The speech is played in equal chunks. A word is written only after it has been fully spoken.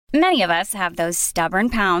Many of us have those stubborn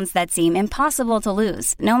pounds that seem impossible to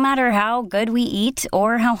lose, no matter how good we eat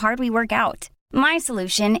or how hard we work out. My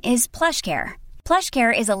solution is PlushCare.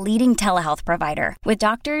 PlushCare is a leading telehealth provider with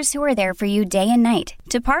doctors who are there for you day and night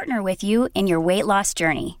to partner with you in your weight loss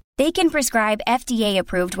journey. They can prescribe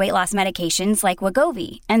FDA-approved weight loss medications like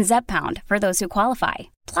Wegovy and Zepbound for those who qualify.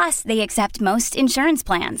 Plus, they accept most insurance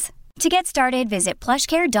plans. To get started, visit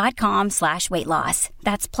plushcare.com/weightloss.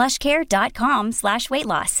 That's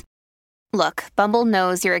plushcare.com/weightloss. Look, Bumble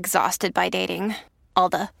knows you're exhausted by dating. All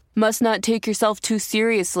the must not take yourself too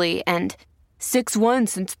seriously and 6'1"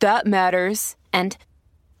 since that matters. And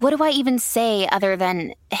what do I even say other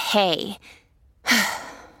than hey?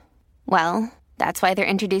 Well, that's why they're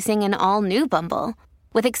introducing an all-new Bumble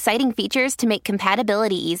with exciting features to make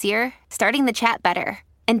compatibility easier, starting the chat better,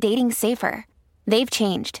 and dating safer. They've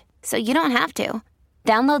changed, so you don't have to.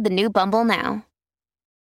 Download the new Bumble now.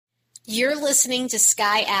 You're listening to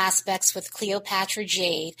Sky Aspects with Cleopatra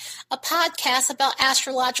Jade, a podcast about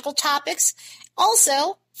astrological topics,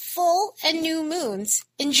 also full and new moons.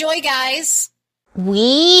 Enjoy, guys.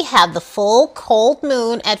 We have the full cold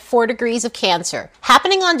moon at 4 degrees of Cancer,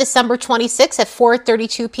 happening on December 26th at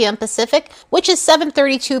 4:32 p.m. Pacific, which is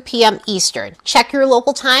 7:32 p.m. Eastern. Check your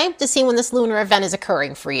local time to see when this lunar event is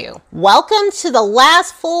occurring for you. Welcome to the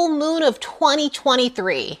last full moon of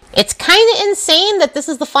 2023. It's kind of insane that this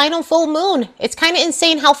is the final full moon. It's kind of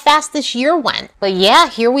insane how fast this year went. But yeah,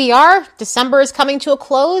 here we are. December is coming to a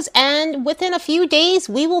close, and within a few days,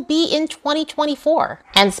 we will be in 2024.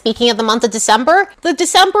 And speaking of the month of December, the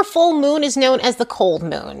December full moon is known as the cold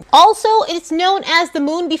moon. Also, it's known as the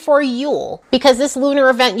moon before Yule, because this lunar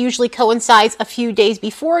event usually coincides a few days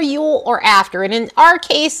before Yule or after. And in our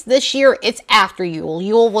case, this year, it's after Yule.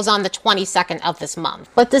 Yule was on the 22nd of this month.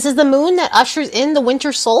 But this is the moon that ushers in the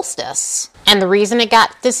winter solstice. And the reason it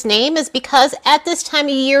got this name is because at this time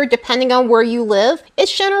of year, depending on where you live,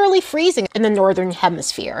 it's generally freezing in the northern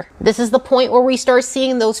hemisphere. This is the point where we start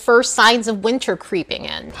seeing those first signs of winter creeping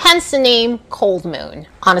in. Hence the name cold moon.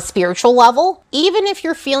 On a spiritual level, even if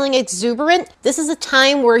you're feeling exuberant, this is a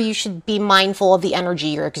time where you should be mindful of the energy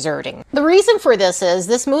you're exerting. The reason for this is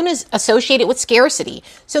this moon is associated with scarcity.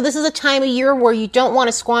 So this is a time of year where you don't want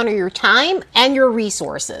to squander your time and your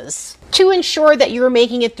resources to ensure that you're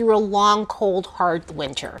making it through a long, cold, hard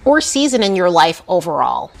winter or season in your life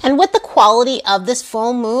overall. And with the quality of this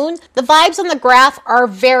full moon, the vibes on the graph are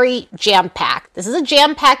very jam-packed. This is a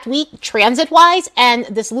jam-packed week transit-wise, and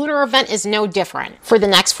this lunar event is no different. For the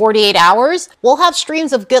next 48 hours, we'll have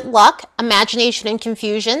streams of good luck, imagination and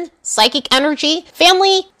confusion, psychic energy,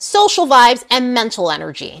 family, social vibes, and mental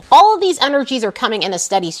energy. All of these energies are coming in a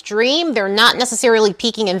steady stream. They're not necessarily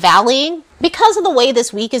peaking and valleying. Because of the way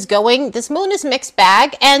this week is going, this moon is mixed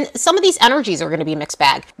bag, and some of these energies are going to be mixed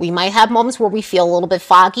bag. We might have moments where we feel a little bit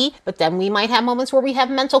foggy, but then we might have moments where we have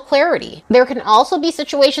mental clarity. There can also be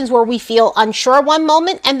situations where we feel unsure one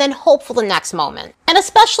moment and then hopeful the next moment. And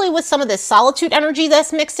especially with some of this solitude energy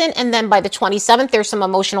that's mixed in, and then by the 27th, there's some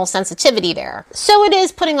emotional sensitivity there. So it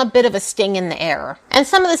is putting a bit of a sting in the air. And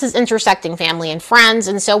some of this is intersecting family and friends,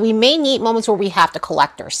 and so we may need moments where we have to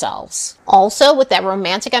collect ourselves. Also, with that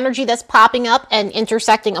romantic energy that's popping up and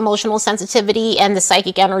intersecting emotional sensitivity and the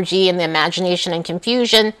psychic energy and the imagination and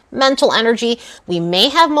confusion, mental energy, we may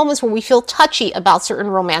have moments where we feel touchy about certain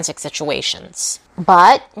romantic situations.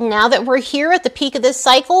 But now that we're here at the peak of this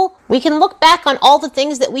cycle, we can look back on all the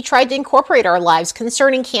things that we tried to incorporate our lives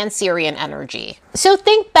concerning Cancerian energy. So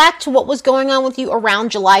think back to what was going on with you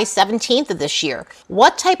around July 17th of this year.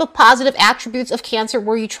 What type of positive attributes of Cancer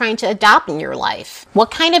were you trying to adopt in your life?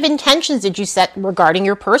 What kind of intentions did you set regarding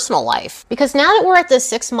your personal life? Because now that we're at the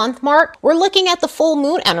 6-month mark, we're looking at the full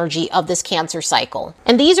moon energy of this Cancer cycle.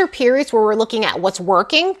 And these are periods where we're looking at what's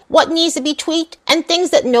working, what needs to be tweaked, and things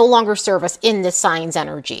that no longer serve us in this sign's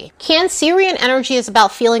energy. Cancerian energy is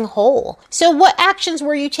about feeling whole. So what actions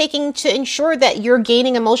were you taking to ensure that you're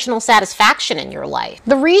gaining emotional satisfaction in your life?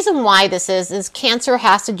 The reason why this is Cancer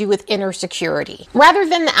has to do with inner security, rather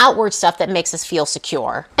than the outward stuff that makes us feel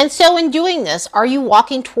secure. And so in doing this, are you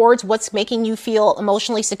walking towards what's making you feel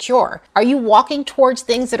emotionally secure? Are you walking towards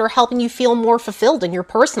things that are helping you feel more fulfilled in your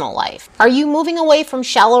personal life? Are you moving away from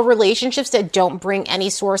shallow relationships that don't bring any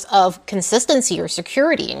source of consistency or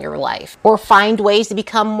security in your life? Or find ways to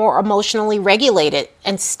become more emotionally regulated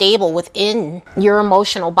and stable within your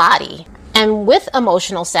emotional body? And And with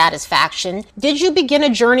emotional satisfaction, did you begin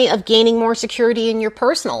a journey of gaining more security in your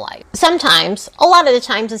personal life? Sometimes, a lot of the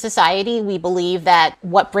times in society, we believe that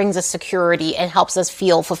what brings us security and helps us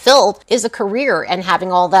feel fulfilled is a career and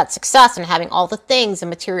having all that success and having all the things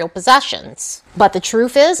and material possessions. But the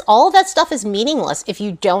truth is, all of that stuff is meaningless if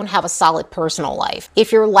you don't have a solid personal life,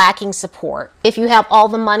 if you're lacking support, if you have all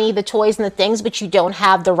the money, the toys, and the things, but you don't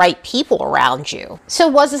have the right people around you. So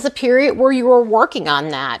was this a period where you were working on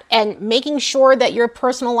that and making sure that your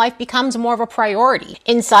personal life becomes more of a priority?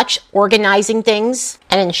 In such, organizing things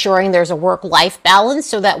and ensuring there's a work-life balance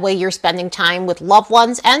so that way you're spending time with loved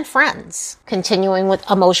ones and friends. Continuing with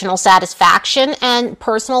emotional satisfaction and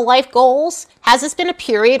personal life goals, has this been a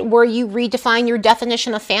period where you redefine your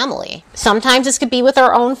definition of family? Sometimes this could be with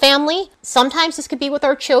our own family. Sometimes this could be with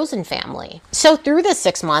our chosen family. So through this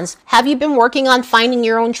 6 months, have you been working on finding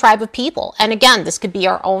your own tribe of people? And again, this could be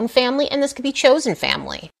our own family and this could be chosen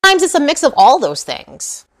family. Sometimes it's a mix of all those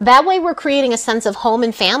things. That way we're creating a sense of home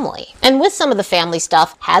and family. And with some of the family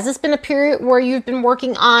stuff, has this been a period where you've been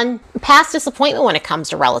working on past disappointment when it comes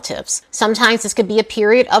to relatives? Sometimes this could be a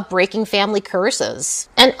period of breaking family curses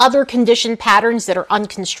and other conditioned patterns that are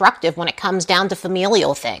unconstructive when it comes down to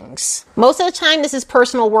familial things. Most of the time, this is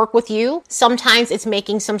personal work with you. Sometimes it's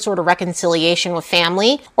making some sort of reconciliation with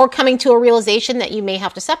family or coming to a realization that you may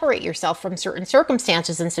have to separate yourself from certain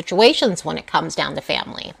circumstances and situations when it comes down to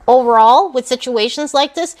family. Overall, with situations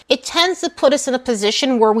like this, it tends to put us in a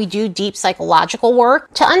position where we do deep psychological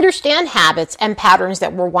work to understand habits and patterns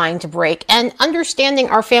that we're wanting to break and understanding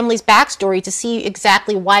our family's backstory to see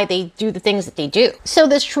exactly why they do the things that they do. So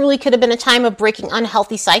this truly could have been a time of breaking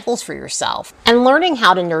unhealthy cycles for yourself and learning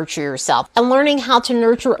how to nurture yourself and learning how to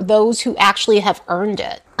nurture those who actually have earned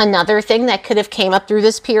it. Another thing that could have came up through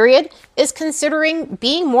this period is considering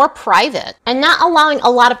being more private and not allowing a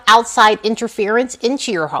lot of outside interference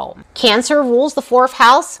into your home. Cancer rules the 4th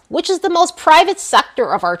house, which is the most private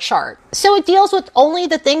sector of our chart. So it deals with only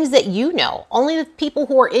the things that you know, only the people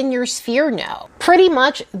who are in your sphere know. Pretty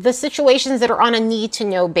much the situations that are on a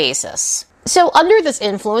need-to-know basis. So under this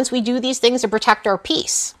influence, we do these things to protect our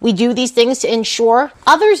peace. We do these things to ensure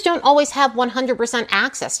others don't always have 100%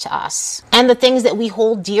 access to us and the things that we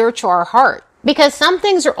hold dear to our heart. Because some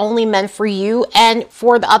things are only meant for you and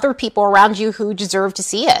for the other people around you who deserve to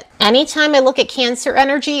see it. Anytime I look at Cancer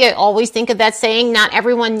energy, I always think of that saying, not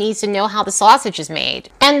everyone needs to know how the sausage is made.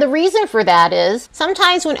 And the reason for that is,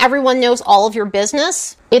 sometimes when everyone knows all of your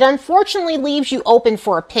business, it unfortunately leaves you open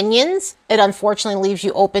for opinions. It unfortunately leaves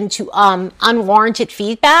you open to unwarranted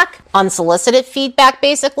feedback, unsolicited feedback,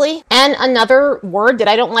 basically. And another word that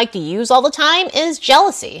I don't like to use all the time is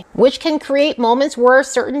jealousy, which can create moments where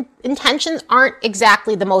certain intentions aren't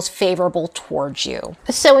exactly the most favorable towards you.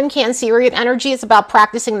 So in Cancerian energy, it's about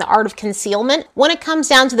practicing the art of concealment when it comes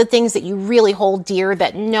down to the things that you really hold dear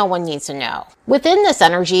that no one needs to know. Within this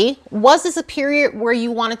energy, was this a period where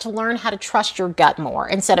you wanted to learn how to trust your gut more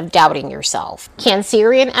instead of doubting yourself?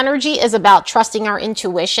 Cancerian energy is about trusting our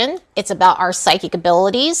intuition. It's about our psychic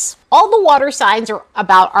abilities. All the water signs are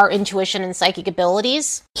about our intuition and psychic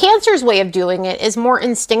abilities. Cancer's way of doing it is more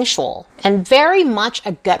instinctual and very much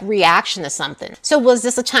a gut reaction to something. So was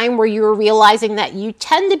this a time where you were realizing that you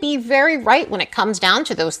tend to be very right when it comes down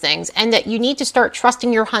to those things and that you need to start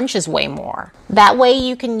trusting your hunches way more? That way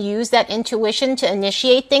you can use that intuition to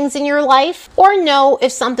initiate things in your life or know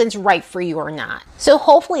if something's right for you or not. So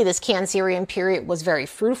hopefully this Cancerian period was very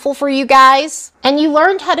fruitful for you guys and you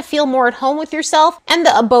learned how to feel more at home with yourself and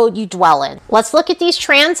the abode you dwell in. Let's look at these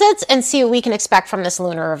transits and see what we can expect from this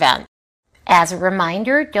lunar event. As a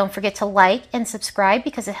reminder, don't forget to like and subscribe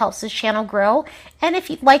because it helps this channel grow. And if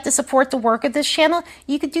you'd like to support the work of this channel,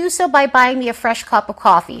 you could do so by buying me a fresh cup of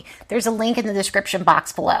coffee. There's a link in the description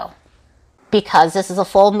box below. Because this is a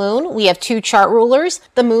full moon, we have 2 chart rulers,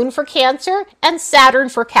 the moon for Cancer and Saturn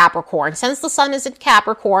for Capricorn. Since the sun is in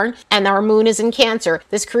Capricorn and our moon is in Cancer,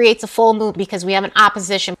 this creates a full moon because we have an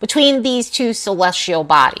opposition between these 2 celestial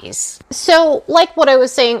bodies. So, like what I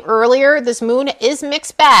was saying earlier, this moon is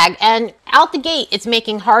mixed bag, and out the gate, it's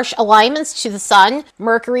making harsh alignments to the sun,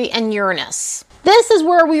 Mercury, and Uranus. This is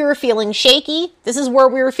where we were feeling shaky. This is where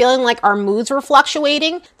we were feeling like our moods were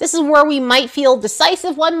fluctuating. This is where we might feel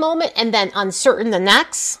decisive one moment and then uncertain the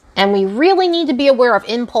next. And we really need to be aware of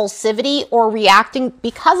impulsivity or reacting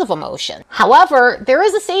because of emotion. However, there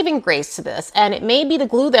is a saving grace to this, and it may be the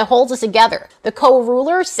glue that holds us together. The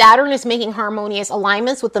co-ruler, Saturn, is making harmonious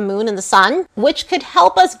alignments with the moon and the sun, which could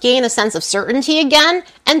help us gain a sense of certainty again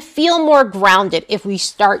and feel more grounded if we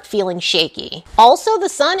start feeling shaky. Also, the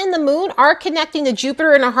sun and the moon are connecting to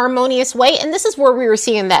Jupiter in a harmonious way, and this is where we were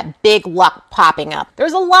seeing that big luck popping up.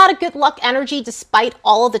 There's a lot of good luck energy despite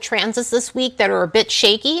all of the transits this week that are a bit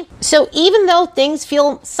shaky. So even though things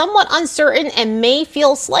feel somewhat uncertain and may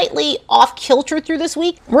feel slightly off kilter through this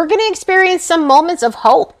week, we're going to experience some moments of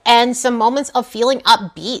hope and some moments of feeling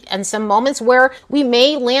upbeat and some moments where we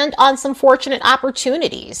may land on some fortunate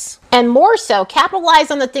opportunities. And more so, capitalize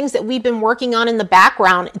on the things that we've been working on in the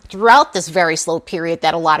background throughout this very slow period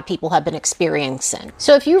that a lot of people have been experiencing.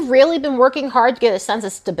 So if you've really been working hard to get a sense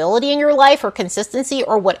of stability in your life or consistency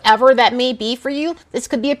or whatever that may be for you, this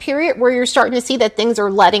could be a period where you're starting to see that things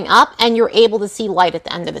are letting up and you're able to see light at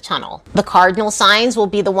the end of the tunnel. The cardinal signs will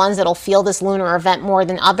be the ones that'll feel this lunar event more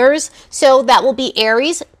than others. So that will be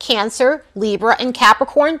Aries, Cancer, Libra, and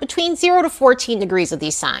Capricorn, between 0 to 14 degrees of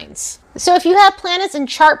these signs. So if you have planets and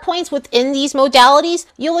chart points within these modalities,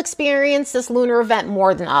 you'll experience this lunar event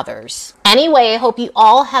more than others. Anyway, I hope you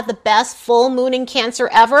all have the best full moon in Cancer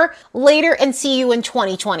ever. Later, and see you in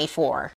 2024.